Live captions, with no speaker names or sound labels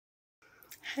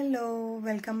Hello,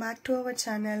 welcome back to our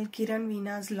channel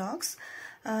KIRANVEENA'S vlogs.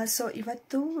 So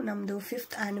ಇವತ್ತು ನಮ್ಮದು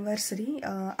 5th anniversary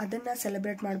ಅದನ್ನ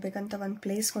celebrate ಮಾಡಬೇಕಂತ ಒಂದು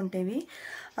ಪ್ಲೇಸ್ ಹೊಂಟೇವಿ.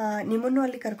 ನಿಮ್ಮನ್ನು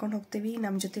ಅಲ್ಲಿ ಕರ್ಕೊಂಡು ಹೋಗ್ತೀವಿ.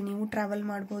 ನಮ್ಮ ಜೊತೆ ನೀವು ಟ್ರಾವೆಲ್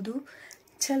ಮಾಡಬಹುದು.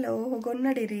 ಚಲೋ ಹೋಗೋಣ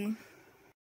ನಡೀರಿ.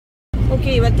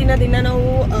 ಓಕೆ, ಇವತ್ತಿನ ದಿನ ನಾವು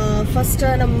ಫಸ್ಟ್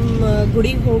ನಮ್ಮ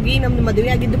ಗುಡಿಗೆ ಹೋಗಿ ನಮ್ದು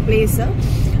ಮದುವೆ ಆಗಿದ್ದ ಪ್ಲೇಸ್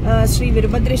ಶ್ರೀ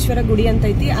ವೀರಭದ್ರೇಶ್ವರ ಗುಡಿ ಅಂತ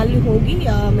ಐತಿ. ಅಲ್ಲಿ ಹೋಗಿ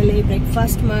ಆಮೇಲೆ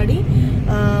ಬ್ರೇಕ್ಫಾಸ್ಟ್ ಮಾಡಿ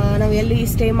ನಾವು ಎಲ್ಲಿ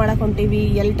ಸ್ಟೇ ಮಾಡಕ್ ಹೊಂಟೀವಿ,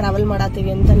 ಎಲ್ಲಿ ಟ್ರಾವೆಲ್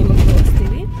ಮಾಡತ್ತೀವಿ ಅಂತ ನಿಮಗೆ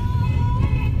ತೋರಿಸ್ತೀವಿ.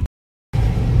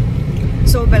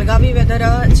 ಸೊ ಬೆಳಗಾವಿ ವೆದರ್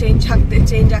ಚೇಂಜ್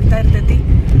ಆಗ್ತಾ ಇರ್ತೈತಿ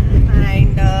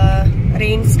ಆ್ಯಂಡ್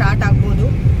ರೈನ್ ಸ್ಟಾರ್ಟ್ ಆಗ್ಬೋದು,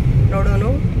 ನೋಡೋಣ.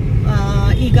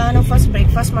 ಈಗ ನಾವು ಫಸ್ಟ್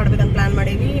ಬ್ರೇಕ್ಫಾಸ್ಟ್ ಮಾಡ್ಬೇಕಂತ ಪ್ಲಾನ್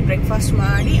ಮಾಡೀವಿ. ಬ್ರೇಕ್ಫಾಸ್ಟ್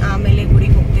ಮಾಡಿ ಆಮೇಲೆ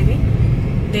ಗುಡಿಗೆ ಹೋಗ್ತೀವಿ.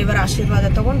 ದೇವರ ಆಶೀರ್ವಾದ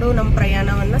ತಗೊಂಡು ನಮ್ಮ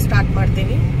ಪ್ರಯಾಣವನ್ನ ಸ್ಟಾರ್ಟ್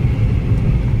ಮಾಡ್ತೀವಿ.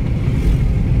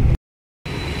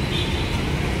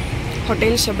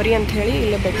 ಹೋಟೆಲ್ ಶಬರಿ ಅಂತ ಹೇಳಿ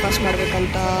ಇಲ್ಲೇ ಬ್ರೇಕ್ಫಾಸ್ಟ್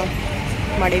ಮಾಡ್ಬೇಕಂತ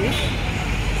ಮಾಡೀವಿ.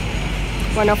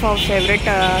 One of our favourite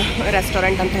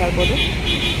restaurant ಅಂತ ಹೇಳ್ಬೋದು.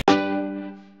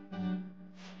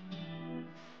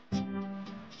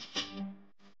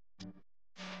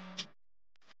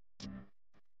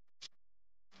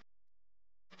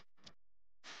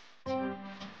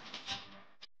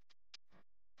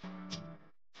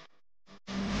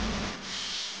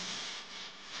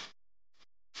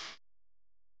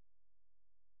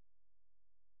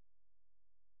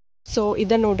 ಸೊ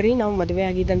ಇದನ್ನ ನೋಡ್ರಿ, ನಾವು ಮದುವೆ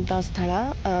ಆಗಿದ್ದಂಥ ಸ್ಥಳ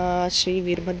ಶ್ರೀ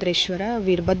ವೀರಭದ್ರೇಶ್ವರ,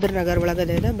 ವೀರಭದ್ರ ನಗರ್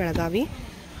ಒಳಗದೆ ಇದೆ, ಬೆಳಗಾವಿ.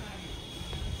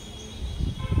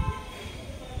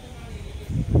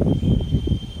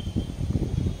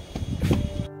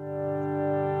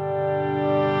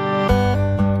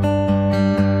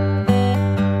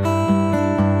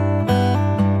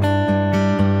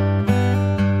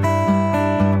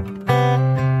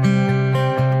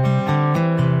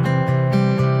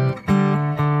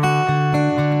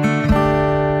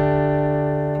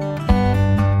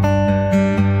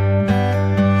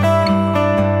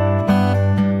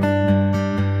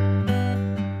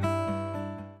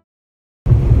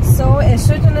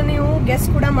 ಗೆಸ್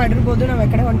ಕೂಡ ಮಾಡಿರ್ಬೋದು ನಾವು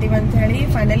ಎಕಡೆ ಹೊಂಟೀವಿ ಅಂತ ಹೇಳಿ.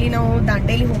 ಫೈನಲಿ ನಾವು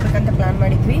ದಾಂಡೇಲಿ ಹೋಗ್ಬೇಕಂತ ಪ್ಲಾನ್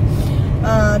ಮಾಡಿದ್ವಿ.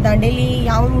 ದಾಂಡೇಲಿ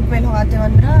ಯಾವ ರೂಟ್ ಮೇಲೆ ಹೋಗತ್ತೇವೆ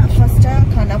ಅಂದ್ರೆ ಫಸ್ಟ್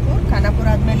ಖಾನಾಪುರ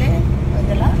ಆದ್ಮೇಲೆ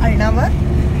ಅದೆಲ್ಲ ಅಳ್ನಾವರ್,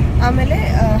 ಆಮೇಲೆ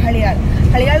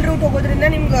ಹಳಿಯಾಳ್ ರೂಟ್ ಹೋಗೋದ್ರಿಂದ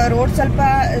ನಿಮ್ಗೆ ರೋಡ್ ಸ್ವಲ್ಪ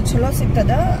ಚಲೋ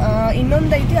ಸಿಗ್ತದ.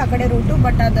 ಇನ್ನೊಂದು ಐತಿ ಆ ಕಡೆ ರೂಟು,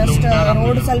 ಬಟ್ ಅದಷ್ಟು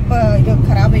ರೋಡ್ ಸ್ವಲ್ಪ ಇದು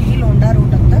ಖರಾಬ್ ಐತಿ, ಲೋಂಡಾ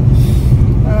ರೂಟ್ ಅಂತ.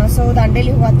 ಸೊ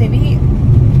ದಾಂಡೇಲಿ ಹೋಗತ್ತೇವಿ.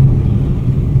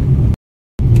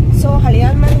 ಸೊ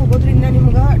ಹಳಿಯಾಳ ಮೇಲೆ ಹೋಗೋದ್ರಿಂದ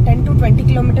ನಿಮ್ಗೆ 10 to 20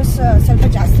 ಕಿಲೋಮೀಟರ್ಸ್ ಸ್ವಲ್ಪ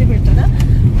ಜಾಸ್ತಿ ಬೀಳ್ತದ.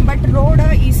 ಬಟ್ ರೋಡ್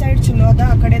ಈ ಸೈಡ್ ಚಲೋ ಅದ,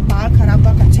 ಆ ಕಡೆ ಭಾಳ ಖರಾಬ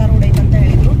ಕಚ್ಚಾ ರೋಡ್ ಐತೆ ಅಂತ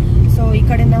ಹೇಳಿದ್ರು. ಸೊ ಈ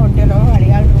ಕಡೆಯಿಂದ ಹೊಂಟೇವೆ ನಾವು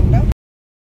Haliyal road.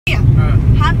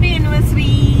 Happy anniversary.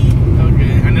 Okay,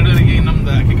 12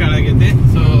 ನಮ್ದು ಅಕ್ಕಿ ಕಾಳು ಆಗೈತೆ.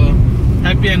 So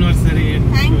happy anniversary.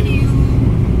 Thank you.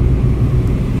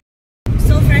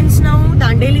 So friends, ನಾವು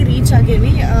ದಾಂಡೇಲಿ ರೀಚ್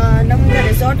ಆಗೇವಿ. ನಮ್ದು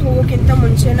ರೆಸಾರ್ಟ್ ಹೋಗೋಕ್ಕಿಂತ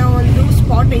ಮುಂಚೆ ನಾವು ಒಂದು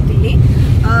ಸ್ಪಾಟ್ ಐತಿ ಇಲ್ಲಿ,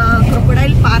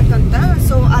 ಕ್ರೊಕೊಡೈಲ್ ಪಾರ್ಕ್ ಅಂತ.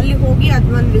 ಸೊ ಅಲ್ಲಿ ಹೋಗಿ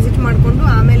ಅದನ್ನೊಂದು ವಿಸಿಟ್ ಮಾಡಿಕೊಂಡು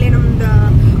ಆಮೇಲೆ ನಮ್ದು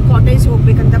ಕಾಟೇಜ್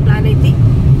ಹೋಗ್ಬೇಕಂತ ಪ್ಲಾನ್ ಐತಿ.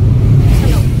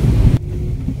 ಚಲೋ,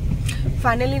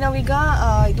 ಫೈನಲಿ ನಾವೀಗ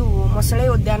ಇದು ಮೊಸಳೆ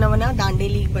ಉದ್ಯಾನವನ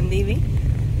ದಾಂಡೇಲಿಗೆ ಬಂದೀವಿ.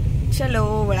 ಚಲೋ,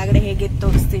 ಒಳಗಡೆ ಹೇಗೆ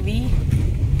ತೋರಿಸ್ತೀವಿ.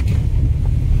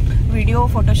 ವಿಡಿಯೋ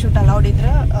ಫೋಟೋಶೂಟ್ ಅಲೌಡ್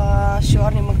ಇದ್ರೆ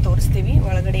ಶ್ಯೂರ್ ನಿಮಗೆ ತೋರಿಸ್ತೀವಿ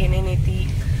ಒಳಗಡೆ ಏನೇನೈತಿ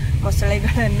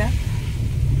ಮೊಸಳೆಗಳನ್ನ.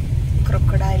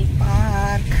 ಕ್ರೊಕೊಡೈಲ್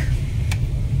ಪಾರ್ಕ್,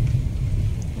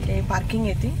 ಪಾರ್ಕಿಂಗ್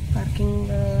ಐತಿ.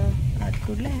 ಪಾರ್ಕಿಂಗ್ ಆದ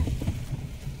ಕೂಡಲೇ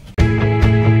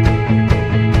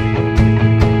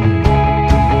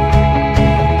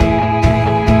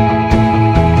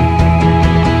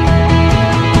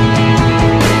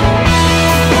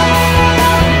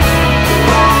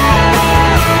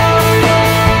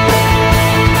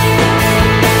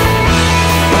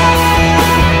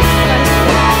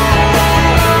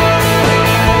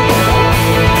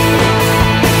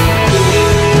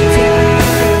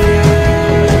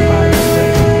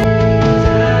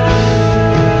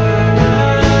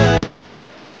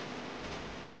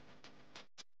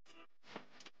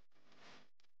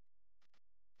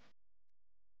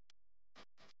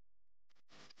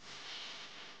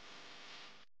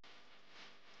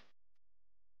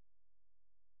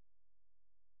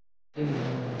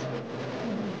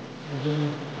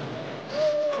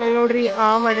ನೋಡ್ರಿ,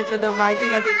 ಮಾಡಿರ್ತದ ವೈಟ್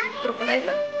ಕ್ರೊಕೊಡೈಲ್.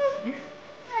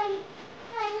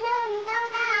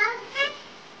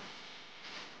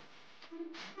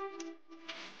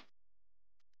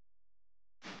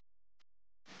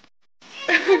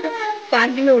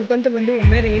 ಪಾರ್ಕಿಂಗ್ ನೋಡ್ಕೊಂತ ಬಂದು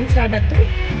ಒಮ್ಮೆ ರೈನ್ ಸ್ಟಾರ್ಟ್ ಆಯ್ತು,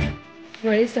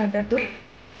 ಮಳೆ ಸ್ಟಾರ್ಟ್ ಆಯ್ತು.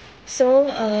 ಸೊ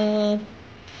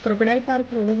ಕ್ರೊಕೊಡೈಲ್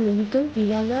ಪಾರ್ಕ್ ನೋಡೋದು ಮುಗಿತು.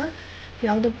 ಇವಾಗ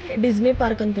ಯಾವುದು ಡಿಸ್ನಿ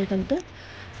ಪಾರ್ಕ್ ಅಂತ ಐತಂತ,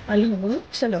 ಅಲ್ಲಿ ಹೋಗೋದು.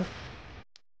 ಚಲೋ.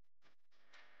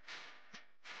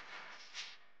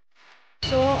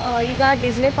 ಸೊ ಈಗ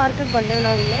ಡಿಸ್ನಿ ಪಾರ್ಕಿಗೆ ಬಂದೇವೆ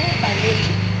ನಾವಿಲ್ಲಿ ಅಲ್ಲಿ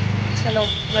ಚಲೋ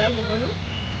ಒಳಗೆ ಹೋಗೋಣ.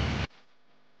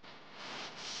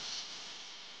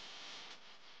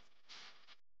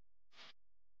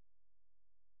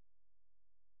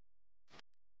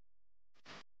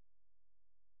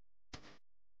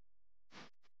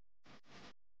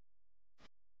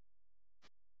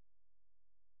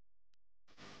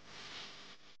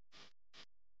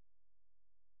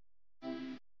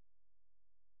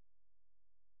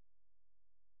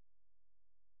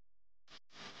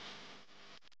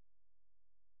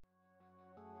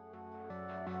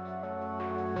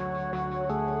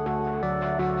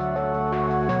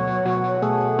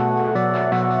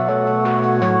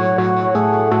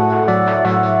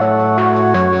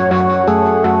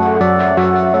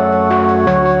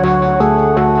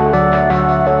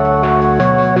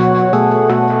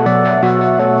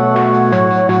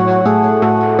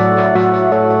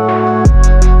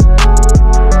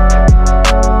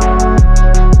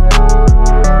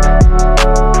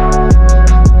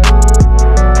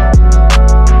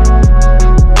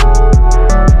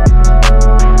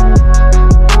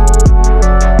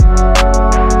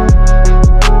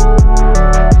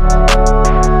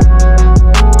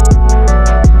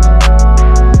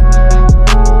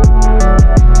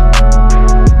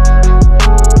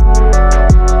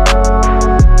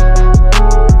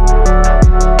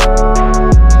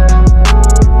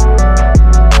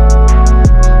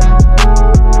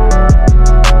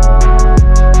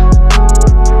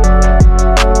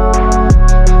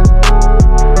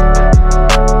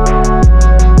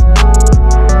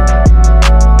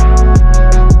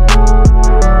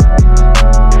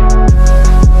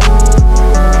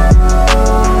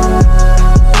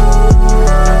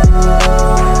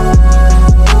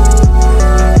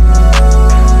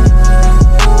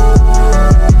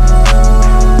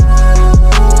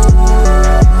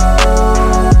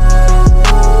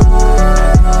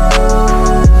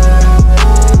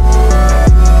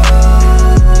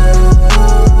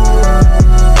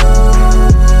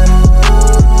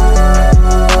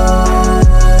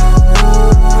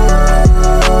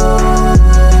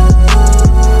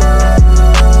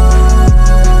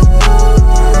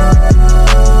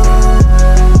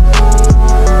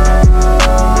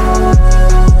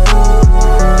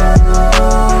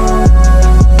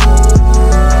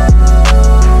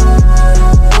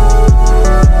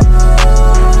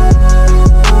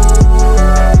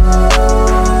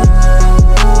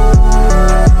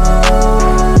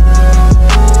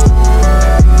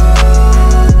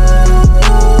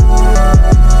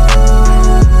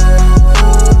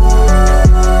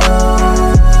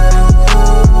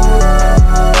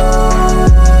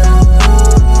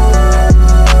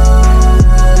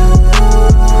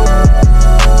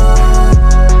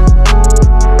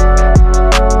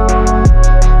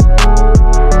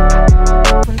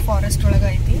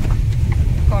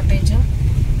 Cottage.